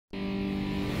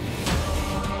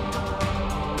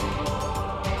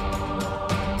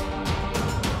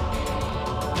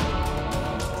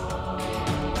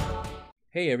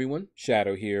Hey everyone,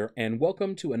 Shaedow here, and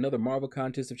welcome to another Marvel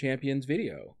Contest of Champions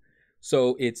video.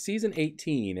 So it's season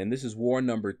 18, and this is war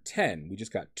number 10. We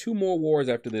just got 2 more wars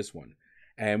after this one.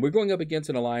 And we're going up against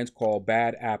an alliance called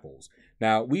Bad Apples.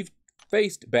 Now, we've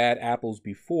faced Bad Apples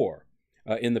before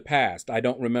in the past. I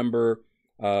don't remember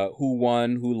who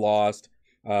won, who lost,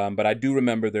 but I do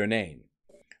remember their name.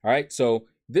 All right, so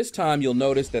this time you'll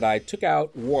notice that I took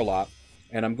out Warlock,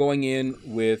 and I'm going in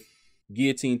with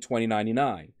Guillotine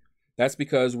 2099. That's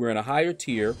because we're in a higher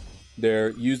tier.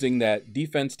 They're using that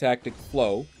defense tactic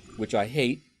flow, which I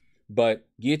hate, but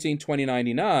Guillotine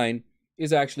 2099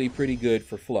 is actually pretty good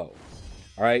for flow.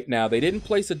 All right, now they didn't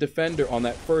place a defender on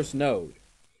that first node,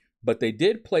 but they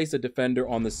did place a defender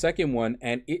on the second one,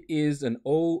 and it is an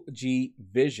OG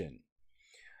Vision.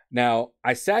 Now,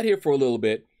 I sat here for a little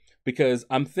bit because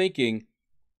I'm thinking,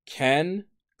 can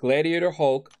Gladiator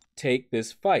Hulk take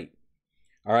this fight?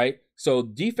 All right, so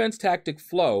defense tactic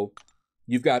flow,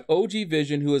 you've got OG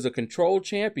Vision, who is a control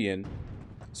champion.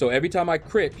 So every time I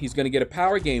crit, he's going to get a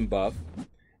power gain buff.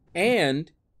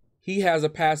 And he has a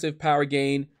passive power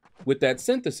gain with that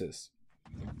synthesis.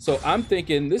 So I'm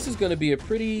thinking this is going to be a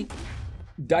pretty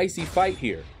dicey fight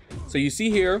here. So you see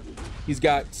here, he's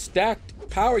got stacked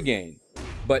power gain.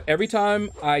 But every time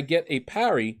I get a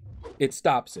parry, it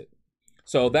stops it.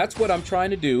 So that's what I'm trying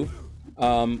to do.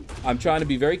 I'm trying to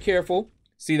be very careful.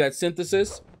 See that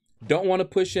synthesis? Don't want to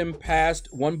push him past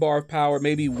 1 bar of power,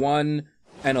 maybe 1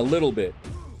 and a little bit.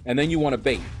 And then you want to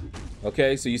bait.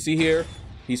 Okay, so you see here,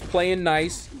 he's playing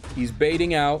nice. He's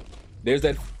baiting out. There's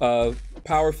that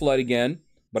power flood again.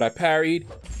 But I parried,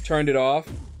 turned it off,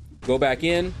 go back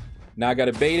in. Now I got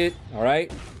to bait it. All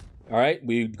right. All right,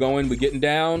 we're getting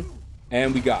down,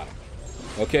 and we got him.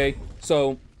 Okay,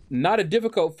 so not a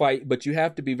difficult fight, but you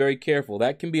have to be very careful.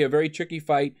 That can be a very tricky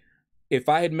fight. If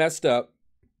I had messed up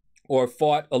or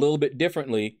fought a little bit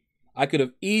differently, I could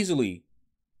have easily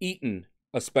eaten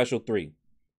a special 3.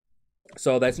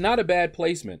 So that's not a bad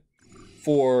placement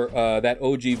for that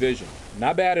OG Vision.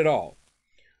 Not bad at all.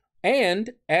 And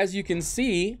as you can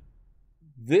see,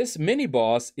 this mini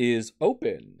boss is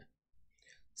open.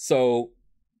 So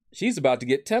she's about to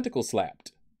get tentacle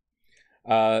slapped.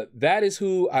 That is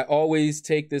who I always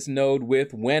take this node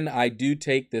with when I do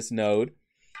take this node,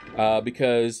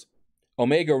 because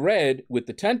Omega Red with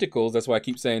the tentacles, that's why I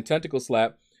keep saying tentacle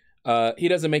slap, he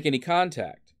doesn't make any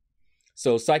contact.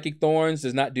 So Psychic Thorns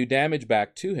does not do damage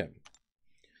back to him.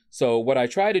 So what I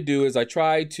try to do is I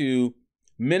try to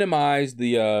minimize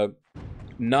the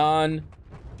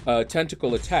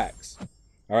non-tentacle attacks.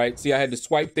 All right, see I had to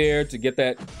swipe there to get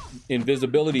that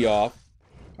invisibility off.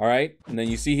 All right, and then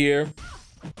you see here,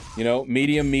 you know,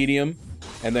 medium,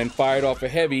 and then fired off a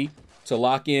heavy to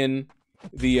lock in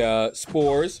the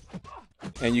spores.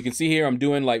 And you can see here I'm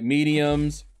doing like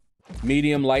mediums,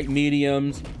 light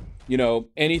mediums, you know,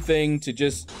 anything to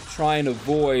just try and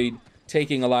avoid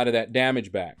taking a lot of that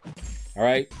damage back. All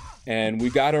right, and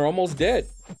we got her almost dead.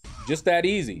 Just that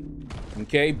easy.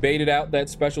 Okay, baited out that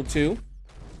special 2.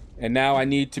 And now I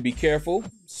need to be careful.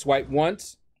 Swipe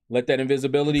once, let that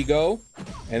invisibility go,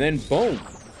 and then boom,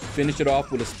 finish it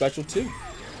off with a special 2.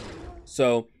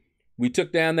 So we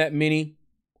took down that mini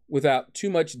without too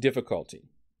much difficulty.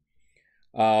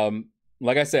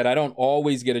 Like I said, I don't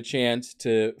always get a chance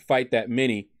to fight that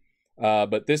mini,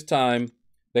 but this time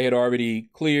they had already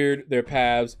cleared their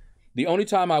paths. The only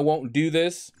time I won't do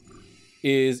this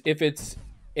is if it's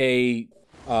a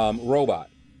robot,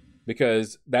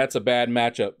 because that's a bad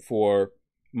matchup for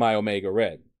my Omega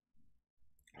Red.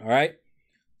 All right,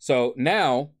 so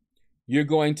now you're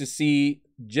going to see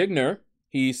Jigner.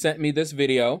 He sent me this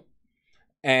video,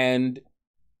 and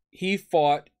he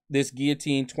fought this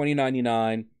Guillotine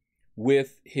 2099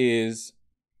 with his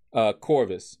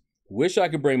Corvus. Wish I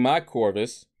could bring my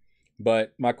Corvus,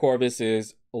 but my Corvus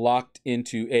is locked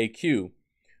into AQ.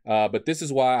 But this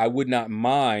is why I would not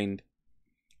mind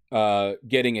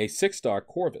getting a 6-star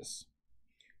Corvus,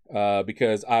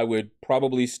 because I would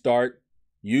probably start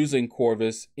using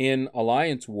Corvus in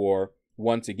Alliance War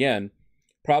once again,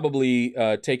 probably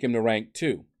take him to rank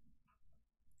 2.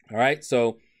 All right,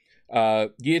 so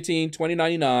Guillotine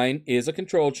 2099 is a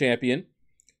control champion.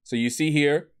 So you see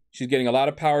here, she's getting a lot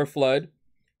of power flood.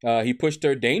 He pushed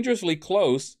her dangerously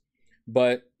close,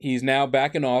 but he's now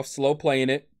backing off, slow playing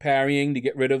it, parrying to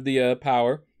get rid of the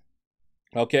power.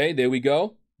 Okay, there we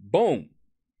go. Boom.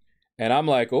 And I'm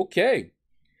like, okay.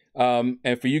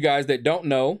 And for you guys that don't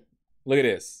know, look at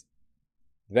this.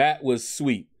 That was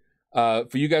sweet. For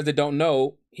you guys that don't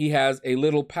know, he has a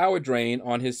little power drain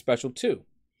on his special 2.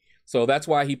 So that's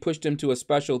why he pushed him to a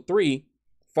special 3,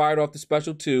 fired off the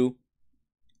special 2,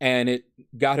 and it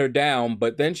got her down.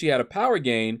 But then she had a power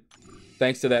gain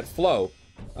thanks to that flow.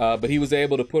 But he was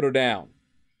able to put her down.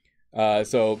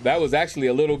 So that was actually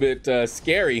a little bit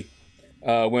scary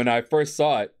when I first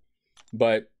saw it,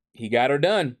 but he got her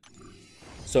done.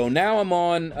 So now I'm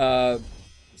on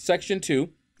section 2,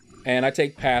 and I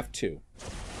take path 2.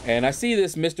 And I see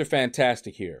this Mr.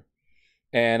 Fantastic here.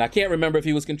 And I can't remember if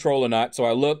he was control or not, so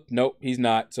I looked. Nope, he's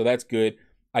not, so that's good.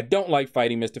 I don't like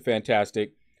fighting Mr.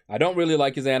 Fantastic. I don't really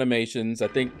like his animations. I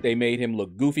think they made him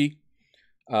look goofy.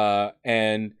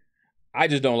 And I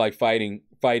just don't like fighting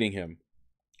him.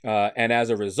 And as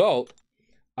a result,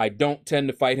 I don't tend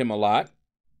to fight him a lot.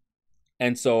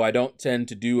 And so I don't tend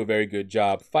to do a very good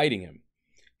job fighting him.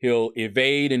 He'll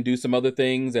evade and do some other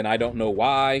things, and I don't know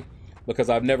why, because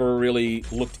I've never really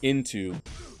looked into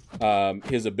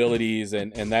his abilities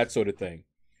and that sort of thing.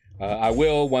 I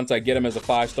will once I get him as a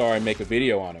 5-star and make a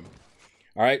video on him.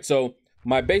 All right, so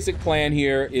my basic plan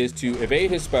here is to evade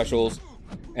his specials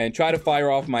and try to fire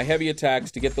off my heavy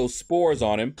attacks to get those spores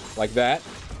on him, like that.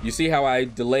 You see how I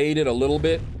delayed it a little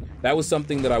bit? That was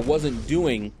something that I wasn't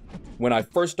doing when I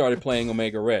first started playing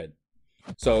Omega Red.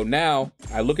 So now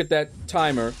I look at that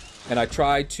timer and I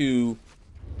try to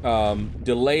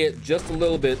delay it just a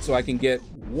little bit so I can get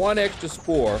 1 extra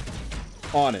spore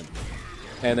on him.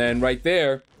 And then right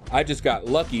there, I just got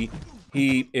lucky.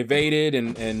 He evaded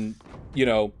and you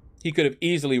know, he could have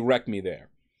easily wrecked me there.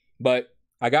 But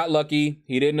I got lucky.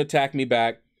 He didn't attack me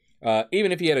back.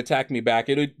 Even if he had attacked me back,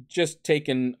 it would just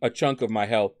taken a chunk of my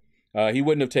health. He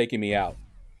wouldn't have taken me out.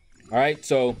 All right,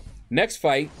 so next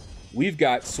fight, we've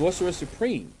got Sorcerer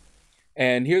Supreme.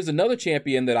 And here's another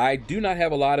champion that I do not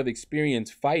have a lot of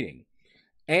experience fighting.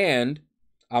 And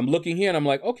I'm looking here and I'm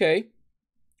like, okay,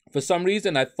 for some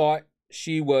reason I thought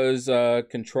she was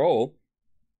control,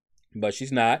 but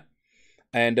she's not.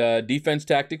 And defense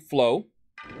tactic flow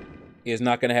is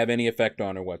not going to have any effect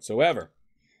on her whatsoever.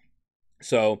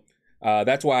 So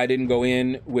that's why I didn't go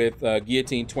in with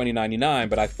Guillotine 2099,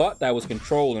 but I thought that was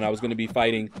control and I was going to be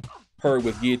fighting her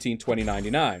with Guillotine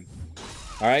 2099.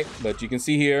 All right, but you can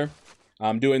see here,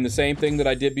 I'm doing the same thing that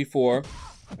I did before,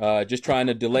 just trying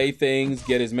to delay things,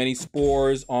 get as many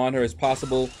spores on her as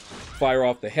possible, fire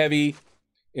off the heavy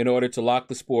in order to lock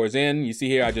the spores in. You see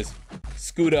here, I just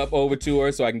scoot up over to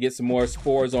her so I can get some more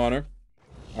spores on her.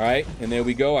 All right, and there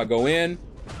we go. I go in,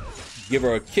 give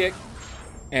her a kick,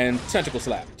 and tentacle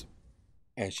slapped,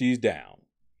 and she's down.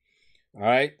 All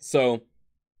right, so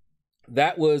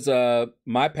that was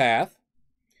my path.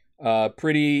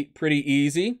 Pretty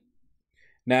easy.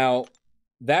 Now,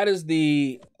 that is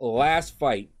the last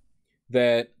fight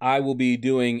that I will be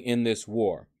doing in this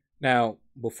war. Now,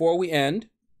 before we end,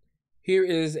 here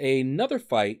is another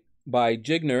fight by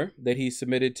Jigner that he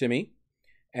submitted to me,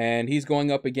 and he's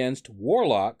going up against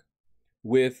Warlock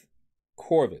with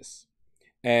Corvus.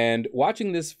 And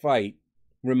watching this fight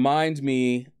reminds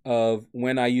me of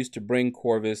when I used to bring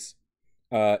Corvus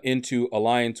into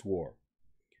Alliance War.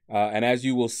 And as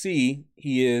you will see,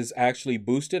 he is actually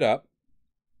boosted up,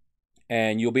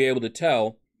 and you'll be able to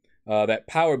tell that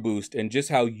power boost and just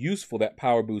how useful that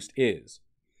power boost is.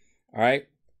 All right,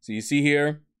 so you see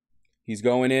here, he's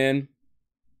going in,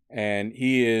 and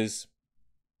he is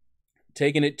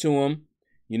taking it to him.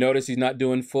 You notice he's not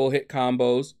doing full hit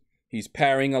combos. He's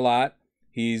parrying a lot.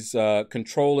 He's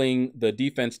controlling the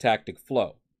defense tactic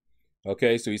flow.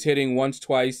 Okay, so he's hitting once,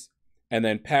 twice, and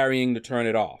then parrying to turn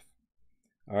it off.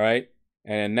 All right,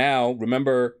 and now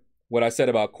remember what I said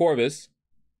about Corvus.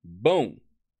 Boom.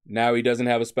 Now he doesn't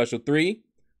have a special 3,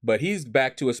 but he's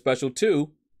back to a special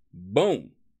 2.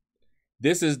 Boom.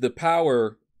 This is the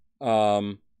power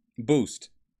boost.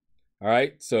 All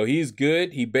right, so he's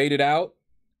good. He baited out,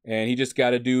 and he just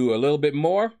got to do a little bit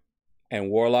more, and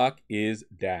Warlock is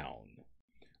down.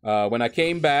 When I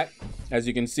came back, as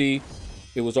you can see,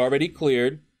 it was already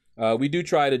cleared. We do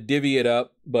try to divvy it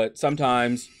up, but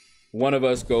sometimes one of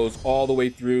us goes all the way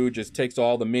through, just takes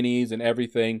all the minis and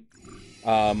everything.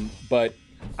 But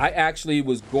I actually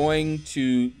was going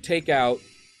to take out,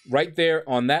 right there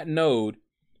on that node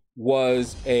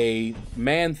was a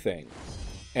man thing.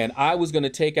 And I was going to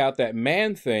take out that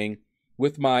man thing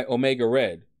with my Omega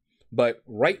Red. But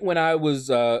right when I was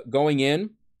going in,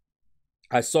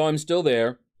 I saw him still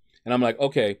there. And I'm like,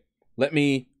 okay, let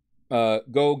me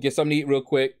go get something to eat real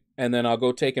quick, and then I'll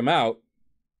go take him out.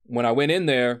 When I went in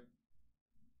there,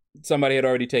 somebody had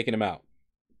already taken him out.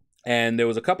 And there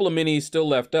was a couple of minis still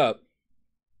left up,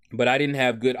 but I didn't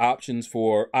have good options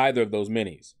for either of those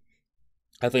minis.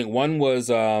 I think one was,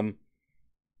 trying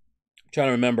to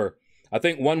remember. I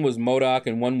think one was MODOK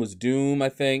and one was Doom, I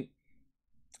think.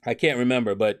 I can't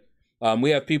remember, but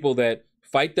we have people that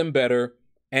fight them better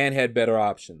and had better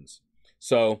options.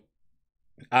 So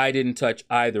I didn't touch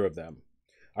either of them.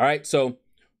 All right, so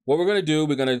what we're going to do,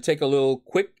 we're going to take a little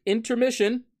quick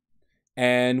intermission,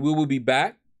 and we will be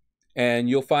back, and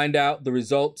you'll find out the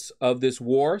results of this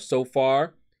war. So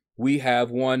far, we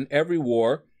have won every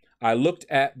war. I looked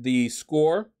at the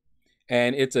score,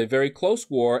 and it's a very close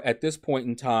war at this point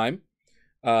in time.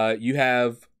 You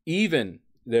have even,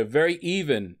 they're very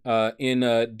even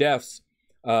in deaths.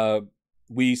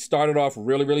 We started off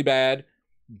really, really bad,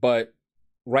 but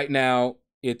right now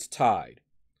it's tied.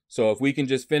 So if we can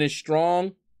just finish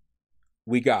strong,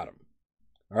 we got them.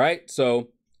 All right, so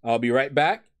I'll be right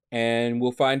back and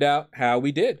we'll find out how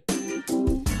we did.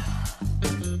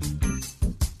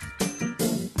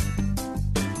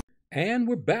 And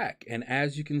we're back, and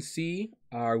as you can see,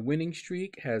 our winning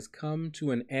streak has come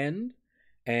to an end,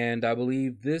 and I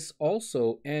believe this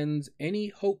also ends any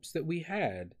hopes that we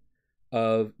had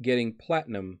of getting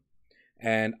platinum.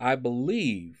 And I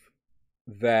believe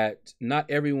that not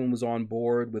everyone was on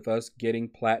board with us getting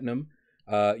platinum.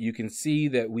 You can see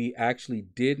that we actually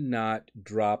did not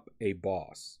drop a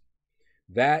boss.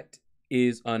 That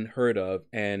is unheard of,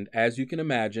 and as you can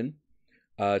imagine,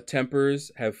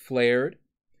 tempers have flared.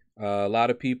 A lot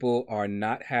of people are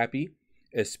not happy,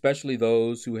 especially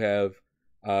those who have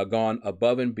gone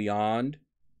above and beyond,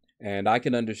 and I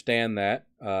can understand that.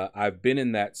 I've been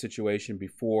in that situation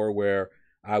before where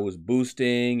I was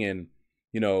boosting and,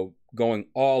 you know, going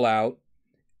all out,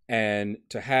 and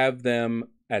to have them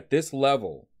at this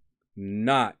level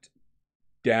not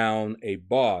down a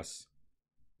boss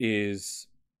is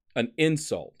an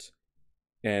insult.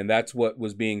 And that's what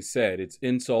was being said. It's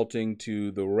insulting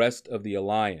to the rest of the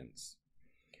alliance.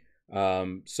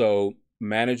 So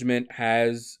management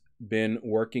has been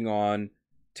working on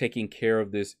taking care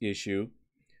of this issue.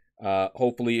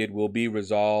 Hopefully it will be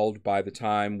resolved by the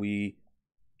time we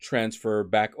transfer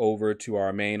back over to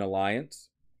our main alliance.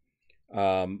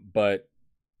 But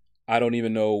I don't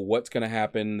even know what's going to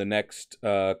happen the next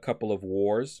couple of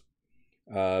wars,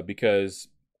 because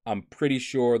I'm pretty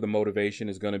sure the motivation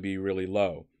is going to be really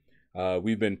low.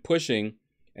 We've been pushing,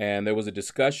 and there was a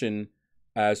discussion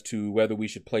as to whether we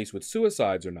should place with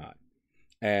suicides or not.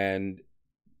 And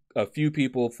a few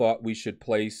people thought we should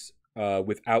place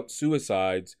without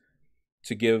suicides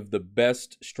to give the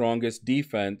best, strongest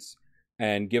defense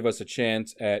and give us a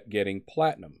chance at getting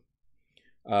platinum.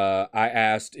 I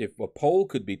asked if a poll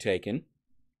could be taken,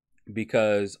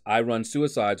 because I run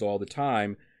suicides all the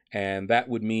time, and that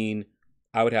would mean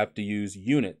I would have to use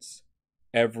units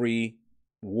every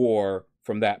war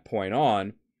from that point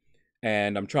on,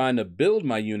 and I'm trying to build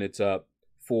my units up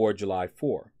for July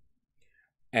 4.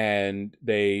 And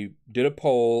they did a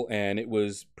poll, and it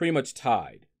was pretty much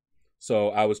tied. So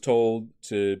I was told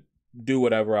to do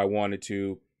whatever I wanted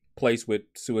to, place with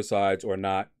suicides or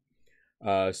not.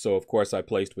 So of course I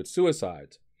placed with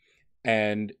suicides.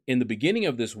 And in the beginning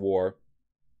of this war,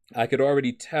 I could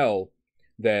already tell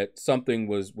that something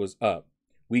was up.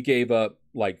 We gave up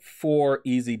like 4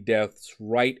 easy deaths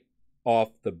right off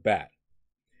the bat.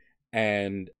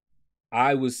 And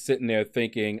I was sitting there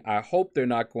thinking, I hope they're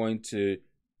not going to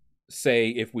say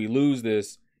if we lose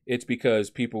this, it's because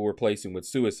people were placing with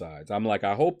suicides. I'm like,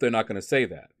 I hope they're not going to say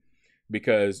that,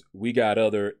 because we got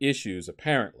other issues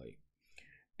apparently.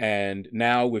 And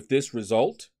now with this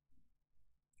result,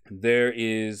 there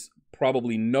is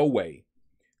probably no way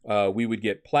we would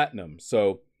get platinum.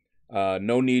 So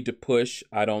no need to push.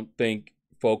 I don't think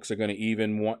folks are going to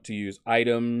even want to use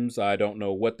items. I don't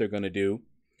know what they're going to do.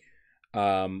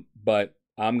 But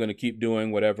I'm going to keep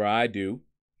doing whatever I do.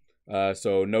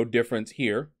 So no difference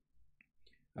here.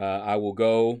 I will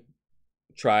go,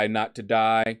 try not to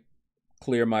die,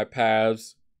 clear my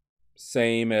paths,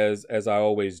 same as I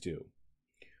always do.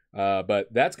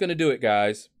 But that's going to do it,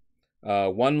 guys.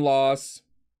 1 loss,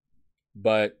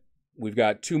 but we've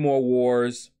got 2 more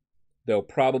wars. They'll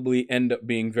probably end up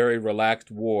being very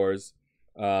relaxed wars.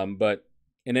 But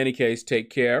in any case, take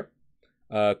care.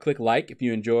 Click like if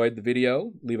you enjoyed the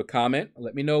video. Leave a comment.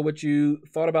 Let me know what you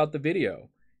thought about the video.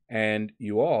 And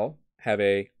you all have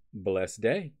a blessed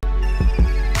day.